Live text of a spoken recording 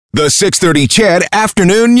The 6:30 CHED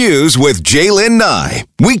Afternoon News with Jaylen Nye.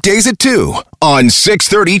 Weekdays at 2 on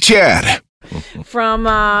 6:30 CHED.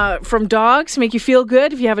 From dogs make you feel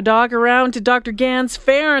good if you have a dog around to Dr. Ganz,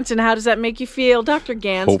 Ferrance, and how does that make you feel? Dr.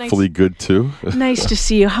 Ganz. Hopefully good too. Nice to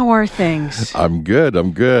see you. How are things? I'm good.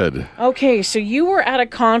 Okay, so you were at a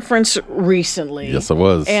conference recently. Yes, I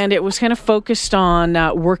was. And it was kind of focused on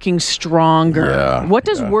working stronger. Yeah. What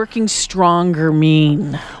does working stronger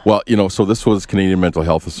mean? Well, so this was Canadian Mental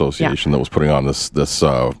Health Association that was putting on this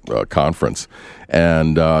conference.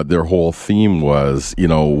 And their whole theme was,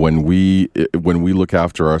 when we look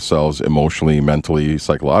after ourselves emotionally, mentally,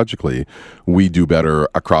 psychologically, we do better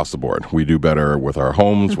across the board. We do better with our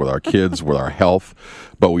homes, with our kids, with our health,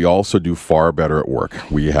 but we also do far better at work.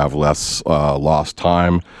 We have less lost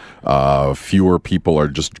time. Fewer people are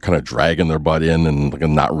just kind of dragging their butt in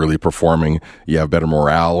and not really performing. You have better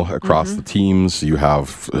morale across the teams. You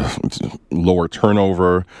have lower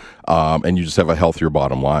turnover. And you just have a healthier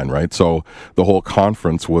bottom line, right? So the whole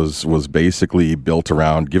conference was basically built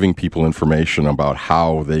around giving people information about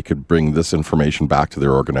how they could bring this information back to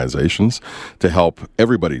their organizations to help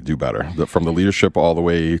everybody do better, from the leadership all the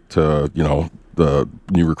way to, the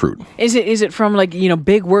new recruit. Is it from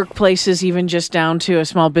big workplaces, even just down to a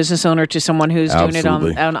small business owner, to someone who's doing it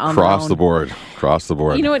on across the board?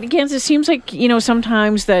 You know what, again, it seems like,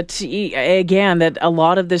 sometimes that, again, that a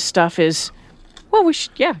lot of this stuff is, well, we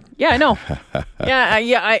should, I know.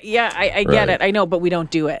 I get it. I know, but we don't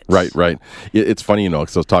do it. Right. It's funny,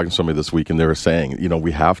 because I was talking to somebody this week and they were saying,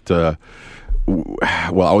 we have to,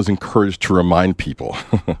 well, I was encouraged to remind people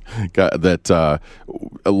that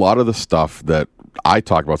a lot of the stuff that I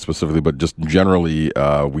talk about specifically, but just generally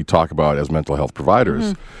we talk about as mental health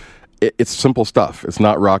providers, it's simple stuff. It's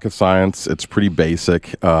not rocket science. It's pretty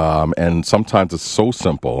basic. And sometimes it's so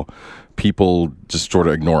simple, people just sort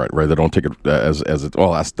of ignore it, right? They don't take it as it.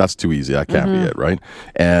 Well, that's too easy. That can't be it, right?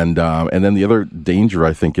 And then the other danger,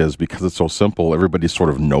 I think, is because it's so simple, everybody sort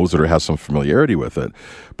of knows it or has some familiarity with it.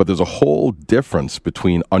 But there's a whole difference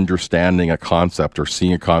between understanding a concept or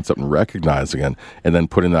seeing a concept and recognizing it, and then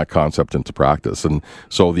putting that concept into practice. And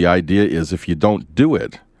so the idea is, if you don't do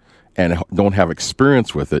it and don't have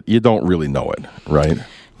experience with it, you don't really know it, right?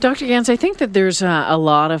 Dr. Ganz, I think that there's a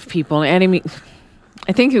lot of people, and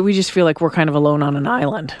I think we just feel like we're kind of alone on an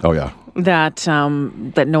island. Oh, yeah. That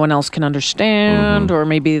no one else can understand, or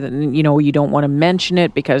maybe you don't want to mention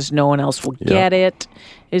it because no one else will get it.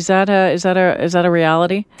 Is that a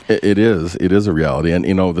reality? It is. It is a reality, and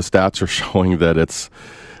the stats are showing that it's.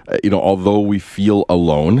 Although we feel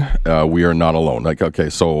alone, we are not alone.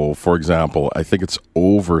 So for example, I think it's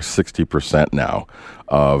over 60% now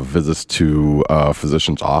of visits to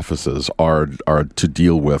physicians' offices are to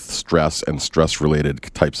deal with stress and stress-related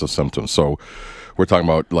types of symptoms. So we're talking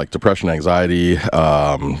about like depression, anxiety,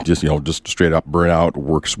 just straight up burnout,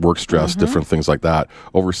 work stress, different things like that.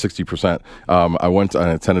 Over 60%. I went and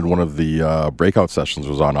attended one of the breakout sessions.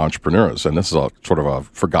 Was on entrepreneurs, and this is a sort of a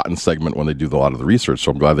forgotten segment when they do a lot of the research.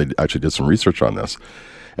 So I'm glad they actually did some research on this.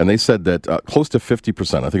 And they said that close to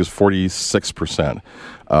 50%, I think it's 46%,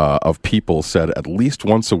 of people said at least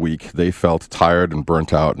once a week they felt tired and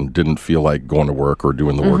burnt out and didn't feel like going to work or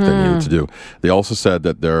doing the work they needed to do. They also said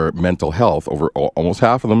that their mental health, almost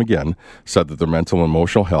half of them again, said that their mental and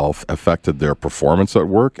emotional health affected their performance at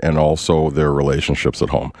work and also their relationships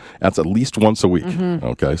at home. That's at least once a week.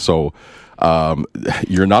 Okay, so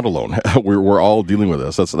you're not alone. We're all dealing with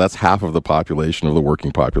this. That's half of the population, of the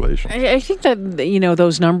working population. I think that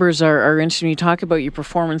those numbers are interesting. You talk about your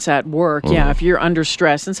performance at work. Yeah, if you're under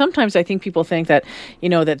stress, and sometimes I think people think that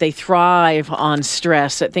that they thrive on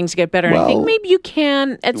stress, that things get better. And I think maybe you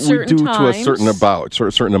can at certain times. We do to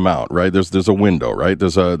a certain amount, right? There's a window, right?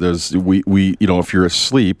 If you're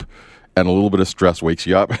asleep and a little bit of stress wakes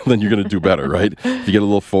you up, then you're going to do better, right? If you get a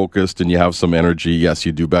little focused and you have some energy, yes,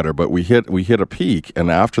 you do better. But we hit a peak,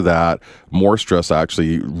 and after that, more stress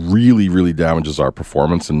actually really, really damages our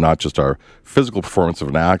performance, and not just our physical performance of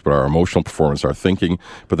an act, but our emotional performance, our thinking,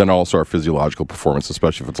 but then also our physiological performance,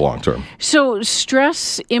 especially if it's long term. So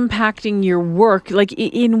stress impacting your work, like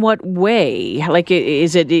in what way? Like,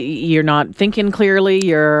 is it you're not thinking clearly,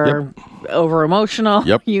 you're over emotional?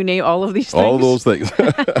 Yep. You name all of these things. All those things.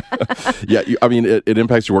 Yeah, it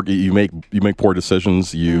impacts your work. You make poor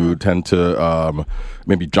decisions. You tend to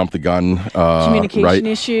maybe jump the gun. Communication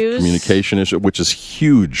issues. Communication issue, which is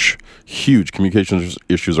huge. Communication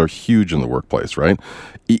issues are huge in the workplace, right?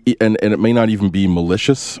 And it may not even be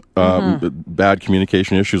malicious, bad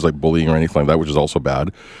communication issues like bullying or anything like that, which is also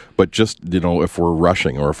bad. But just, if we're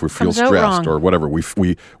rushing or if we feel stressed or whatever,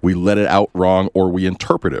 we let it out wrong or we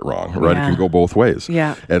interpret it wrong, right? Yeah. It can go both ways.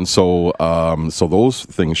 Yeah. And so those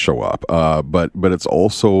things show up. But it's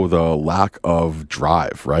also the lack of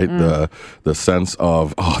drive, right? The sense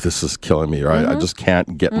of, this is killing me, right? I just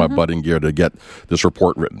can't get my butt in gear to get this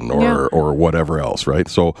report written or whatever else, right?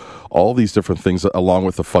 So all these different things along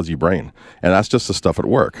with the fuzzy brain. And that's just the stuff at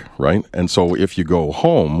work, right? And so if you go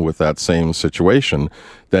home with that same situation,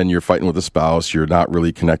 then you're fighting with the spouse, you're not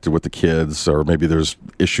really connected with the kids, or maybe there's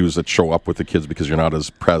issues that show up with the kids because you're not as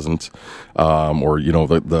present, or,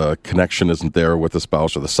 the connection isn't there with the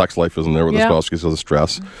spouse, or the sex life isn't there with the spouse because of the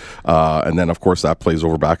stress. And then, of course, that plays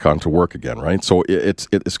over back onto work again, right? So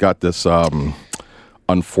it's got this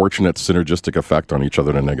unfortunate synergistic effect on each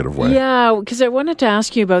other in a negative way. Yeah, because I wanted to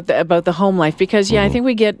ask you about the home life, because I think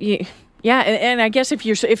we get and I guess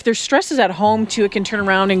if there's stresses at home too, it can turn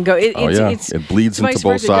around and go. It bleeds into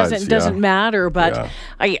both sides. It doesn't matter, but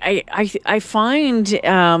I find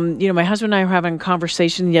my husband and I were having a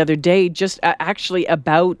conversation the other day just actually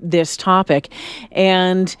about this topic,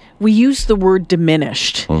 and we use the word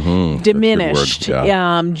diminished. Diminished,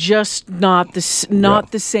 just not the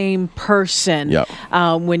same person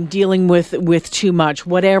when dealing with too much,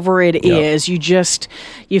 whatever it is.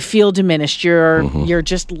 You feel diminished. You're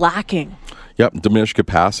just lacking. Yep, diminished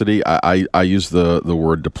capacity. I use the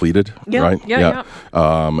word depleted, right? Yeah.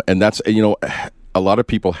 And that's, a lot of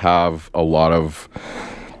people have a lot of,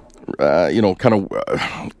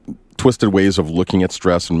 twisted ways of looking at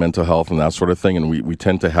stress and mental health and that sort of thing, and we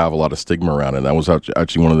tend to have a lot of stigma around it. That was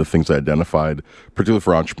actually one of the things I identified, particularly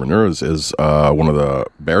for entrepreneurs, is one of the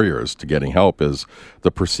barriers to getting help is the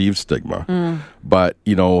perceived stigma. But,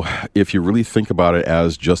 if you really think about it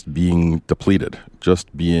as just being depleted,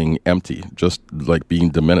 just being empty, just like being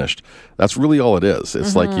diminished, that's really all it is.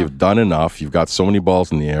 It's like you've done enough, you've got so many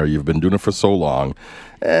balls in the air, you've been doing it for so long,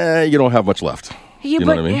 you don't have much left. Yeah, you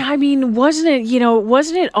know what I mean? Wasn't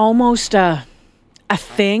it almost a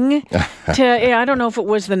thing I don't know if it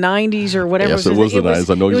was the 90s or whatever. Yes, it was the 90s.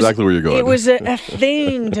 I know exactly where you're going. It was a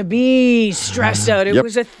thing to be stressed out. It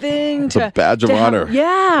was a thing it's a badge of honor.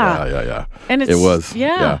 Yeah. And it was.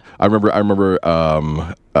 Yeah. I remember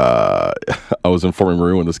I was in Fort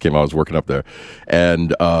McMurray when this came out. I was working up there,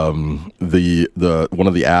 and the one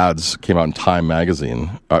of the ads came out in Time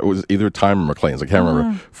magazine. It was either Time or Maclean's. I can't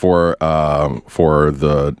remember for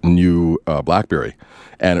the new BlackBerry.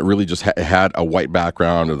 And it really just had a white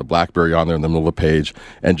background or the BlackBerry on there in the middle of the page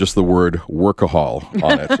and just the word workahol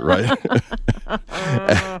on it, right?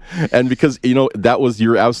 And because, you're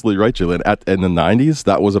absolutely right, Jillian. In the 90s,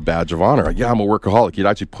 that was a badge of honor. Yeah, I'm a workaholic. You'd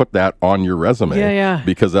actually put that on your resume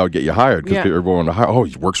because that would get you hired. Because everyone would hire,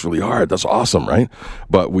 he works really hard. That's awesome, right?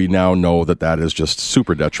 But we now know that is just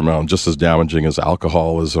super detrimental, just as damaging as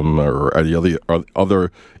alcoholism or the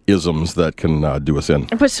other isms that can do us in.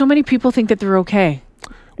 But so many people think that they're okay.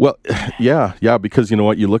 Well, yeah, because you know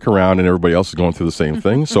what? You look around and everybody else is going through the same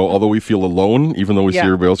thing. So although we feel alone, even though we see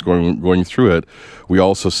everybody else going through it, we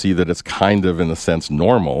also see that it's kind of, in a sense,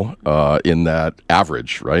 normal in that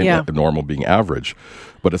average, right? Yeah. Normal being average.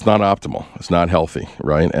 But it's not optimal. It's not healthy,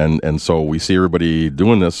 right? And so we see everybody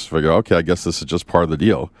doing this, figure, okay, I guess this is just part of the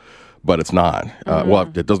deal. But it's not.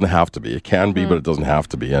 Well, it doesn't have to be. It can be, but it doesn't have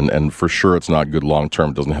to be. And for sure, it's not good long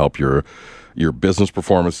term. It doesn't help your business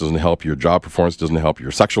performance, doesn't help your job performance, doesn't help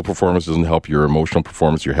your sexual performance, doesn't help your emotional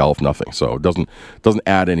performance, your health, nothing. So it doesn't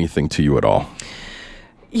add anything to you at all.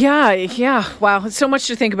 Yeah. Wow. So much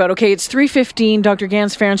to think about. Okay, it's 3:15. Dr.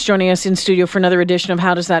 Ganz, Ferrance joining us in studio for another edition of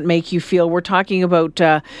How Does That Make You Feel? We're talking about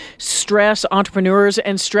stress, entrepreneurs,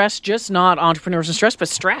 and stress, just not entrepreneurs and stress, but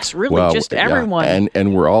stress, really, just everyone.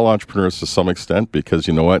 And we're all entrepreneurs to some extent because,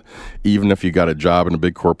 you know what, even if you got a job in a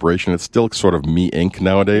big corporation, it's still sort of me Inc.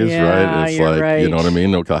 nowadays, right? It's you're right. You know what I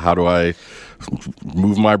mean? Okay, how do I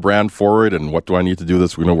move my brand forward and what do I need to do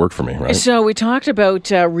that's going to work for me, right? So we talked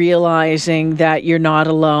about realizing that you're not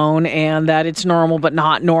alone and that it's normal but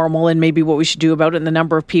not normal, and maybe what we should do about it, and the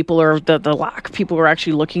number of people or the lack of people who are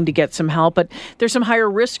actually looking to get some help. But there's some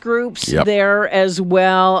higher risk groups there as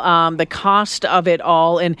well, the cost of it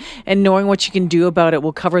all and knowing what you can do about it.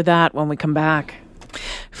 We'll cover that when we come back.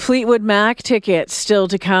 Fleetwood Mac tickets still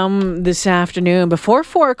to come this afternoon. Before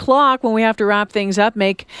 4 o'clock, when we have to wrap things up,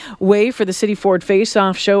 make way for the City Ford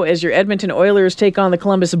Face-Off show as your Edmonton Oilers take on the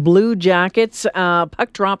Columbus Blue Jackets.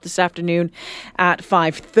 Puck drop this afternoon at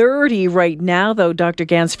 5:30. Right now, though, Dr.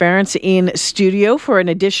 Ganz Ferrance in studio for an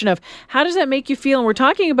edition of How Does That Make You Feel? And we're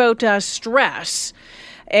talking about stress.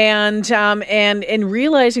 And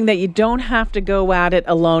realizing that you don't have to go at it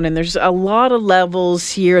alone. And there's a lot of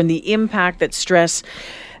levels here, and the impact that stress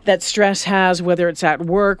has, whether it's at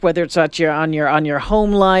work, whether it's on your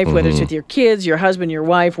home life, whether it's with your kids, your husband, your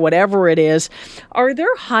wife, whatever it is. Are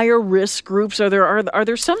there higher risk groups? Are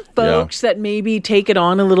there some folks that maybe take it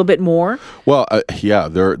on a little bit more? Well,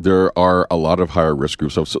 there are a lot of higher risk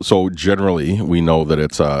groups. So generally, we know that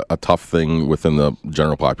it's a tough thing within the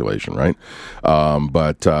general population, right?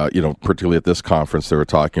 But particularly at this conference, they were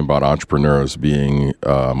talking about entrepreneurs being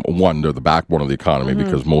they're the backbone of the economy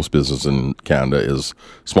because most business in Canada is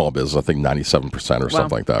small business. I think 97% or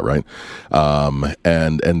something like that, right?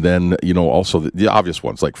 And then also the obvious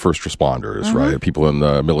ones like first responders, right? People in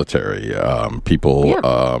the military,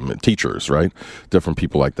 teachers, right? Different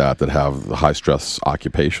people like that have high stress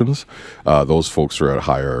occupations. Those folks are at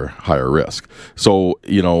higher risk. So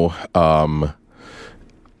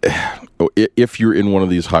if you're in one of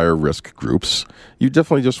these higher risk groups, you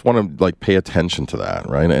definitely just want to pay attention to that,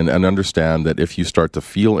 right? And understand that if you start to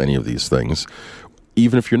feel any of these things,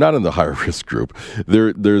 even if you're not in the higher risk group,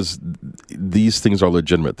 there's these things are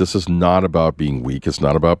legitimate. This is not about being weak. It's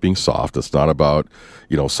not about being soft. It's not about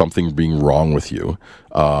something being wrong with you.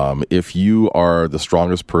 If you are the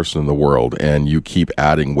strongest person in the world and you keep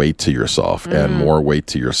adding weight to yourself and more weight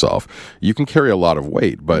to yourself, you can carry a lot of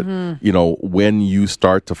weight. But when you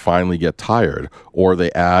start to finally get tired, or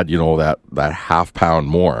they add that half pound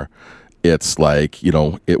more, it's like,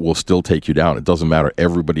 it will still take you down. It doesn't matter.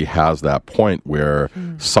 Everybody has that point where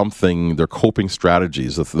their coping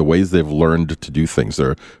strategies, the ways they've learned to do things,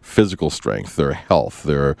 their physical strength, their health,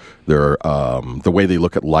 their the way they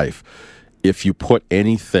look at life. If you put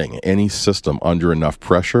any system under enough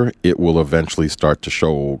pressure, it will eventually start to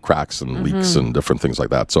show cracks and leaks and different things like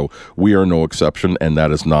that. So we are no exception, and that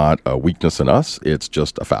is not a weakness in us. It's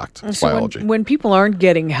just a fact. It's biology. When people aren't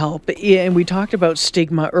getting help, and we talked about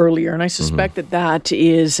stigma earlier, and I suspect that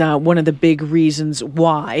is one of the big reasons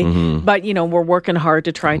why. But, we're working hard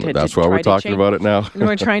to try to... That's why we're talking about it now.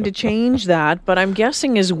 We're trying to change that. But I'm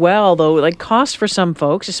guessing as well, though, cost for some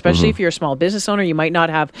folks, especially if you're a small business owner, you might not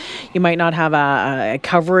have a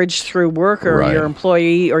coverage through work, or your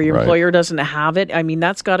employee or your employer doesn't have it. I mean,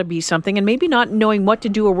 that's got to be something, and maybe not knowing what to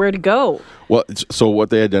do or where to go. Well, so what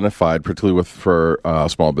they identified, particularly for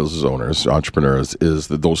small business owners, entrepreneurs, is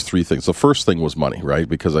that those three things. The first thing was money, right?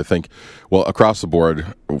 Because I think, across the board,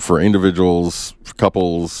 for individuals, for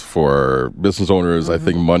couples, for business owners, I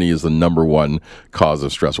think money is the number one cause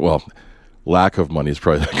of stress. Well, lack of money is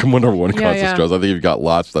probably the number one cause of stress. I think if you've got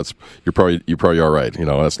lots, you're probably all right.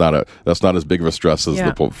 That's not as big of a stress as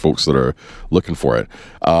the folks that are looking for it.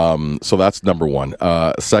 So that's number one.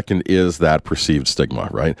 Second is that perceived stigma,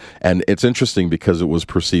 right? And it's interesting because it was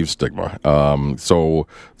perceived stigma. So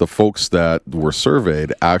the folks that were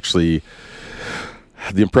surveyed actually,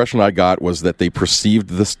 the impression I got was that they perceived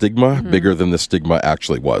the stigma bigger than the stigma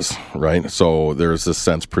actually was, right? So there's this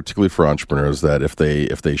sense, particularly for entrepreneurs, that if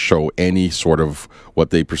they show any sort of what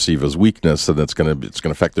they perceive as weakness, then it's going to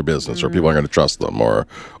affect their business, or people aren't going to trust them, or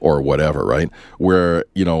whatever, right? Where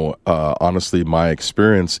honestly, my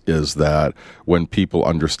experience is that when people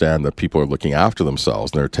understand that people are looking after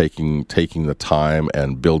themselves and they're taking the time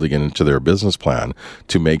and building it into their business plan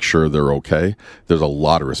to make sure they're okay, there's a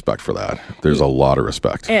lot of respect for that. There's a lot of respect.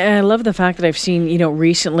 And I love the fact that I've seen,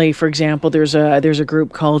 recently, for example, there's a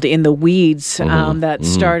group called In the Weeds that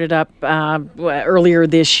started up earlier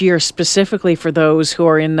this year, specifically for those who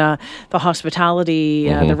are in the hospitality,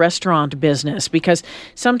 the restaurant business, because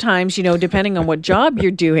sometimes, depending on what job you're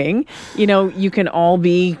doing, you can all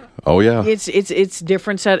be. Oh yeah, it's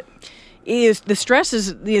different set. The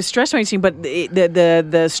stress might seem, but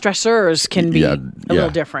the stressors can be a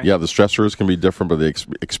little different. Yeah, the stressors can be different, but the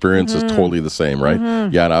experience is totally the same, right?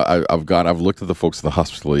 Yeah, and I've looked at the folks in the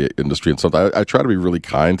hospitality industry, and so I try to be really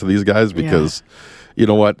kind to these guys because. You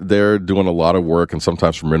know what? They're doing a lot of work, and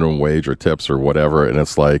sometimes for minimum wage or tips or whatever. And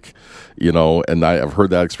it's like, and I've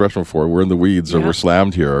heard that expression before. We're in the weeds, or we're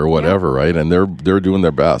slammed here, or whatever, right? And they're doing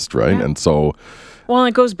their best, right? And so. Well,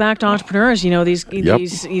 it goes back to entrepreneurs. These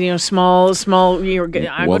small. I'm going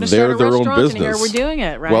to start a their restaurant, own business. And here we're doing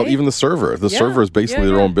it, right? Well, even the server. The server is basically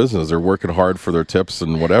their own business. They're working hard for their tips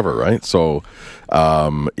and whatever, right? So,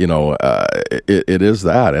 it is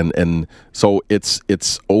that, and so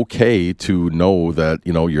it's okay to know that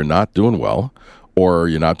you're not doing well, or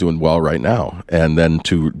you're not doing well right now, and then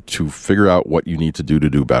to figure out what you need to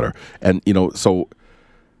do better. And so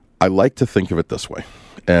I like to think of it this way,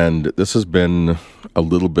 and this has been a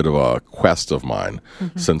little bit of a quest of mine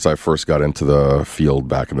since I first got into the field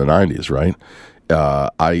back in the 90s, right?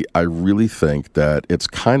 I really think that it's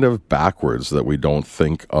kind of backwards that we don't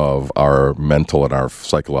think of our mental and our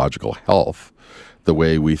psychological health the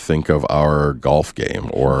way we think of our golf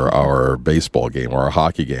game or our baseball game or our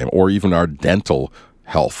hockey game or even our dental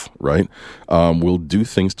health, right? We'll do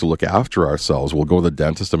things to look after ourselves. We'll go to the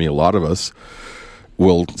dentist. I mean, a lot of us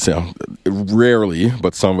will, rarely,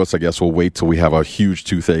 but some of us, I guess, will wait till we have a huge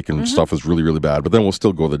toothache and stuff is really, really bad. But then we'll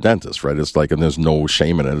still go to the dentist, right? It's like, and there's no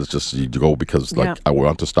shame in it. It's just you go because, I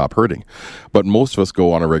want to stop hurting. But most of us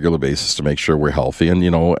go on a regular basis to make sure we're healthy, and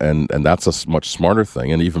and that's a much smarter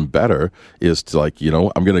thing. And even better is to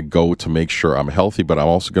I'm going to go to make sure I'm healthy, but I'm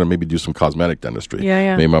also going to maybe do some cosmetic dentistry.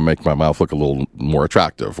 Maybe I'll make my mouth look a little more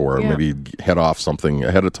attractive, or maybe head off something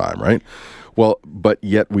ahead of time, right? Well, but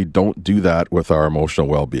yet we don't do that with our emotional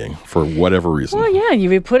well-being for whatever reason. Well, yeah, you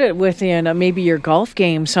would put it within maybe your golf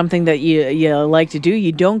game, something that you like to do.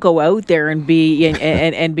 You don't go out there and be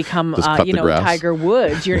and become Tiger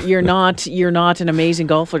Woods. You're not an amazing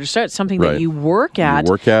golfer to start. It's something that you work at.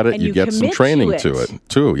 You work at it. You get some training to it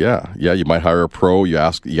too. Yeah. You might hire a pro. You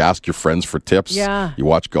ask your friends for tips. Yeah. You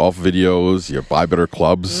watch golf videos. You buy better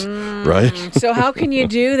clubs. Right. So how can you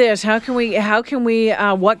do this? How can we?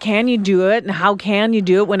 What can you do it? And how can you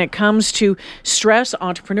do it when it comes to stress,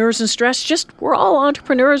 entrepreneurs and stress? We're all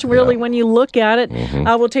entrepreneurs, really, when you look at it.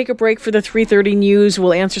 We'll take a break for the 3:30 news.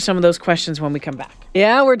 We'll answer some of those questions when we come back.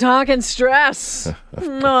 Yeah, we're talking stress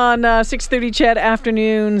on 6:30 CHED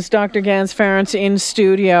Afternoons. Dr. Ganz, Ferrance in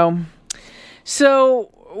studio. So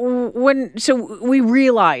we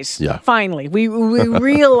realize finally we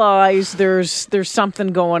realize there's something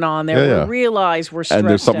going on there. We realize we're stressed and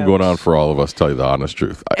there's something out. going on for all of us. Tell you the honest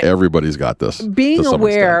truth, everybody's got this. Being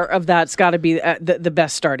aware of that's got to be the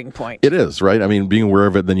best starting point. It is, right? I mean, being aware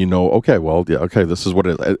of it, then this is what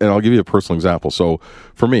it is. And I'll give you a personal example. So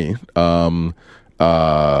for me,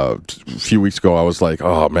 a few weeks ago, I was like,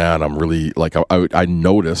 oh man, I'm really I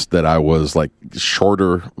noticed that I was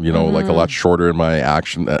shorter, like a lot shorter in my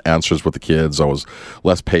answers with the kids. I was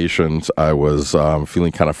less patient. I was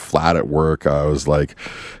feeling kind of flat at work. I was like,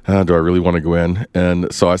 do I really want to go in?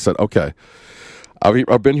 And so I said, okay,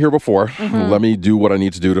 I've been here before. Let me do what I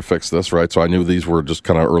need to do to fix this, right? So I knew these were just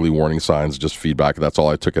kind of early warning signs, just feedback. That's all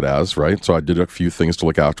I took it as, right? So I did a few things to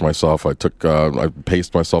look after myself. I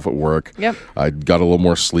paced myself at work. Yep. I got a little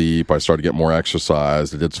more sleep. I started to get more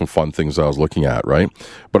exercise. I did some fun things I was looking at, right?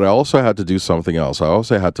 But I also had to do something else. I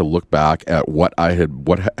also had to look back at what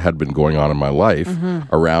had been going on in my life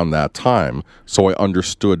around that time, so I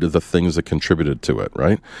understood the things that contributed to it,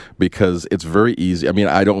 right? Because it's very easy. I mean,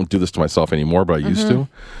 I don't do this to myself anymore, but I used to.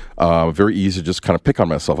 Very easy to just kind of pick on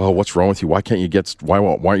myself. Oh, what's wrong with you? Why can't you why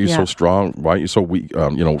aren't you so strong? Why aren't you so weak?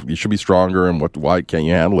 You should be stronger, and why can't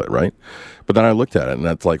you handle it, right? But then I looked at it, and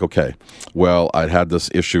that's like, okay, well, I had this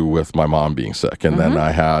issue with my mom being sick, and then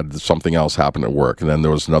I had something else happen at work, and then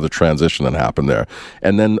there was another transition that happened there.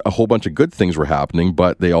 And then a whole bunch of good things were happening,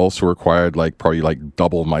 but they also required probably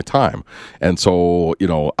double my time. And so,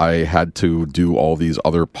 I had to do all these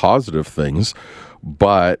other positive things,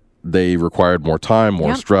 but they required more time,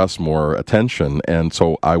 more stress, more attention. And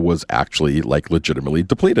so I was actually legitimately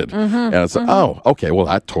depleted. And I said, oh, okay, well,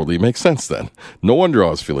 that totally makes sense then. No wonder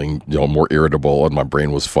I was feeling, more irritable and my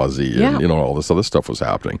brain was fuzzy and, all this other stuff was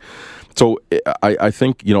happening. So I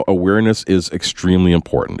think, awareness is extremely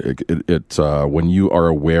important. It when you are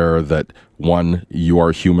aware that, one, you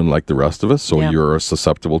are human like the rest of us, so you're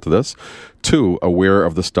susceptible to this. Two, aware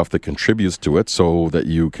of the stuff that contributes to it so that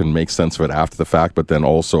you can make sense of it after the fact, but then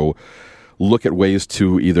also look at ways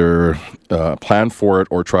to either plan for it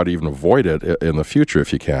or try to even avoid it in the future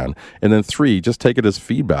if you can. And then three, just take it as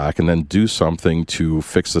feedback and then do something to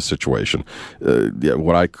fix the situation.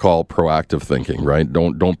 What I call proactive thinking, right?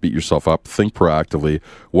 Don't beat yourself up. Think proactively.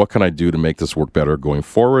 What can I do to make this work better going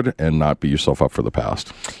forward and not beat yourself up for the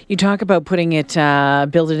past? You talk about putting it,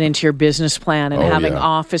 build it into your business plan and having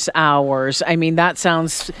office hours. I mean, that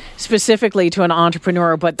sounds specifically to an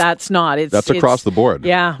entrepreneur, but that's not. That's across the board.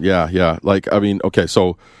 Yeah. Yeah. Okay,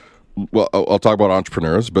 so, well, I'll talk about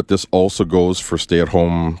entrepreneurs, but this also goes for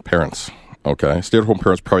stay-at-home parents, okay? Stay-at-home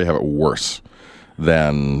parents probably have it worse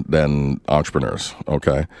than entrepreneurs.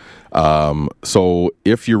 Okay. So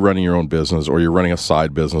if you're running your own business, or you're running a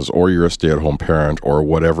side business, or you're a stay-at-home parent, or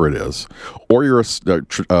whatever it is, or you're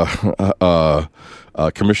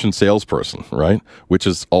a commission salesperson, right? Which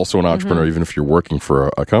is also an entrepreneur, even if you're working for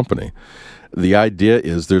a company. The idea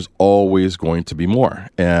is there's always going to be more.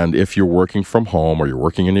 And if you're working from home, or you're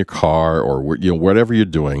working in your car, or whatever you're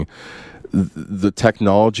doing, the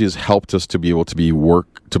technology has helped us to be able to be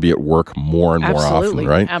at work more and more often,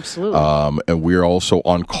 right? Absolutely. And we're also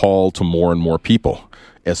on call to more and more people,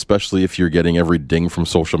 especially if you're getting every ding from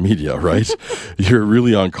social media, right? You're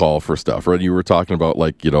really on call for stuff, right? You were talking about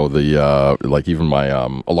even my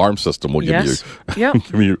alarm system will give you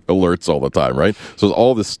give me alerts all the time, right? So there's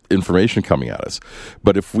all this information coming at us.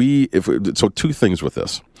 But so two things with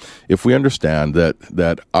this. If we understand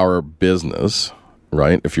that our business,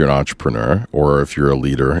 right, if you're an entrepreneur or if you're a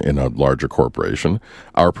leader in a larger corporation,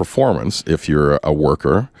 our performance, if you're a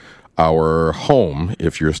worker, our home,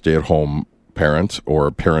 if you're a stay-at-home parent or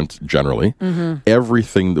parent generally,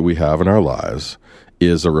 everything that we have in our lives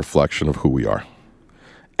is a reflection of who we are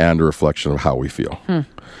and a reflection of how we feel.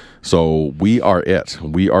 So we are it.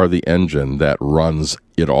 We are the engine that runs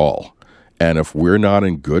it all. And if we're not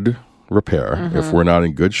in good repair, if we're not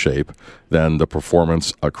in good shape, then the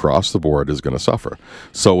performance across the board is going to suffer.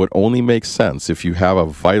 So it only makes sense if you have a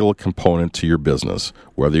vital component to your business,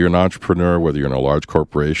 whether you're an entrepreneur, whether you're in a large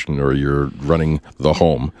corporation, or you're running the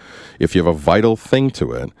home. If you have a vital thing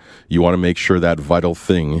to it, you want to make sure that vital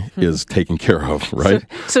thing is taken care of, right?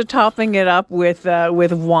 So topping it up with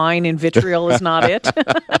wine and vitriol is not it?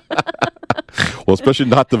 Well, especially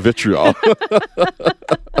not the vitriol.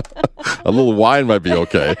 A little wine might be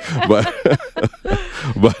okay, but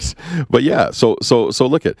yeah. So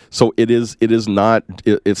look at, so it's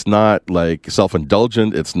not like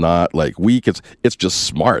self-indulgent. It's not like weak. It's just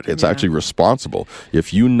smart. It's actually responsible.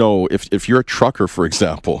 If you're a trucker, for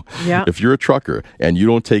example, if you're a trucker and you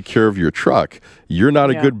don't take care of your truck, you're not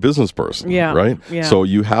a good business person, right? Yeah. So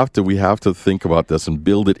we have to think about this and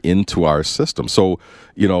build it into our system. So,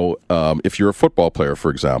 if you're a football player,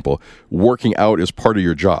 for example, working out is part of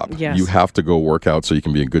your job. Yes. You have to go work out so you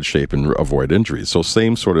can be in good shape and avoid injuries. So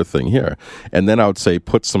same sort of thing here. And then I would say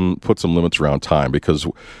put some limits around time, because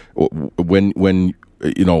when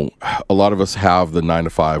a lot of us have the 9 to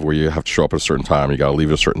 5 where you have to show up at a certain time, you got to leave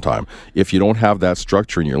at a certain time. If you don't have that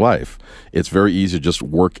structure in your life, it's very easy to just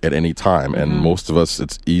work at any time. And most of us,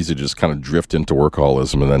 it's easy to just kind of drift into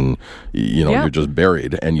workaholism, and then, you're just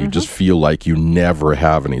buried, and you just feel like you never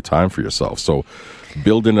have any time for yourself. So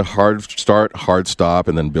build in a hard start, hard stop,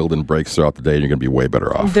 and then build in breaks throughout the day, and you're going to be way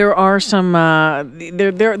better off. There are some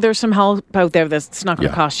there's some help out there that's not going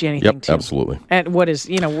to cost you anything. Yep, absolutely. And what is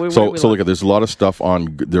so look, there's a lot of stuff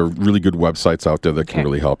on. There are really good websites out there that can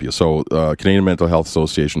really help you. So Canadian Mental Health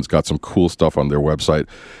Association's got some cool stuff on their website.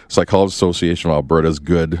 Psychologist Association of Alberta is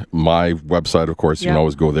good. My website, of course, you can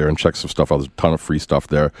always go there and check some stuff out. There's a ton of free stuff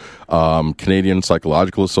there. Canadian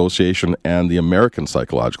Psychological Association and the American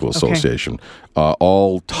Psychological Association.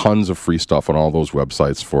 All tons of free stuff on all those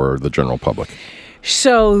websites for the general public.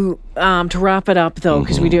 So to wrap it up, though,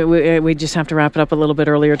 because we just have to wrap it up a little bit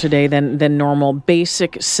earlier today than normal.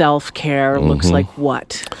 Basic self-care looks like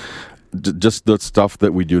what? Just the stuff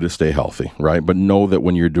that we do to stay healthy, right? But know that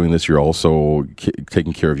when you're doing this, you're also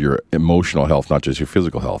taking care of your emotional health, not just your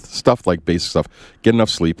physical health. Stuff like basic stuff. Get enough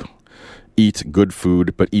sleep. Eat good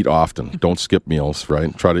food, but eat often. Don't skip meals,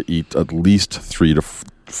 right? Try to eat at least 3 to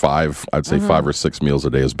 5, I'd say 5 or 6 meals a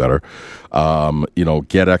day is better.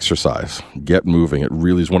 Get exercise, get moving. It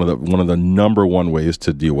really is one of the number one ways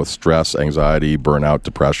to deal with stress, anxiety, burnout,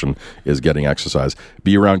 depression is getting exercise.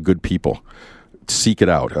 Be around good people. Seek it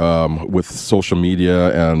out. With social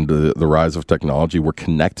media and the rise of technology, we're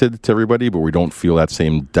connected to everybody, but we don't feel that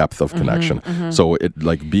same depth of connection. So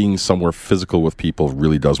being somewhere physical with people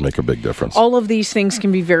really does make a big difference. All of these things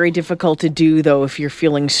can be very difficult to do, though, if you're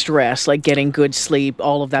feeling stressed, like getting good sleep,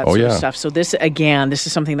 all of that sort of stuff. So this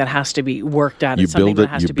is something that has to be worked at. You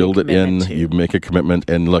build it in, you make a commitment,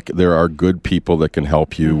 and look, there are good people that can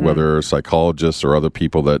help you, whether psychologists or other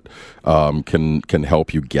people that can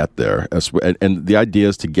help you get there. And the idea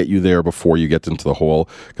is to get you there before you get into the hole,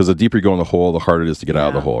 because the deeper you go in the hole, the harder it is to get out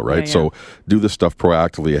of the hole, right? So do this stuff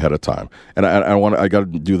proactively ahead of time. And I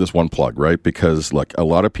got to do this one plug, right? Because look, a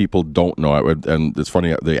lot of people don't know, and it's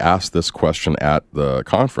funny, they asked this question at the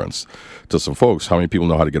conference to some folks, how many people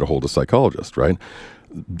know how to get a hold of a psychologist, right?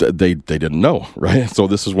 they didn't know, right? So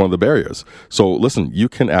this is one of the barriers. So listen, you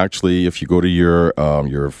can actually, if you go to your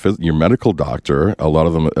medical doctor, a lot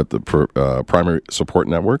of them at the primary support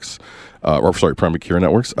networks, primary care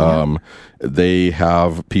networks, they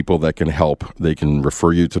have people that can help. They can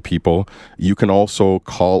refer you to people. You can also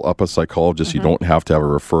call up a psychologist. You don't have to have a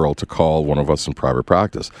referral to call one of us in private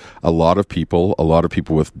practice. A lot of people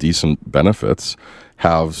with decent benefits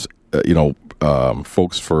have,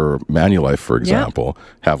 folks for Manulife, for example,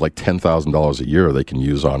 have like $10,000 a year they can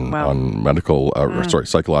use on medical,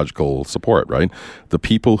 psychological support, right? The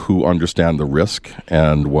people who understand the risk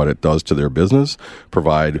and what it does to their business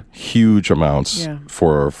provide huge amounts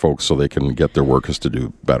for folks so they can get their workers to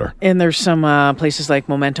do better. And there's some places like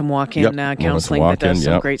Momentum Walk-In Counseling that does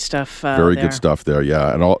some great stuff Very good stuff there,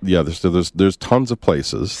 And there's tons of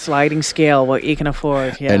places. Sliding scale, what you can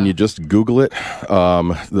afford, And you just Google it.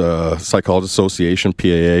 The Psychologist Association,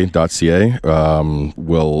 PAA.ca,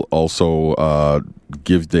 will also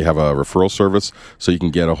they have a referral service, so you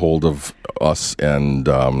can get a hold of us and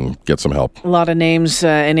get some help. A lot of names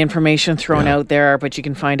and information thrown out there, but you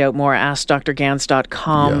can find out more at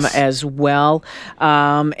AskDrGans.com as well.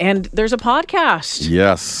 And there's a podcast.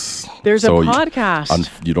 Yes. There's a podcast.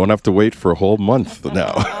 You don't have to wait for a whole month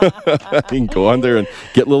now. You can go on there and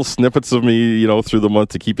get little snippets of me, through the month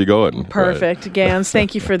to keep you going. Perfect. Right. Ganz,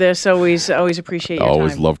 thank you for this. Always appreciate your time.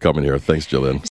 Always love coming here. Thanks, Jillian.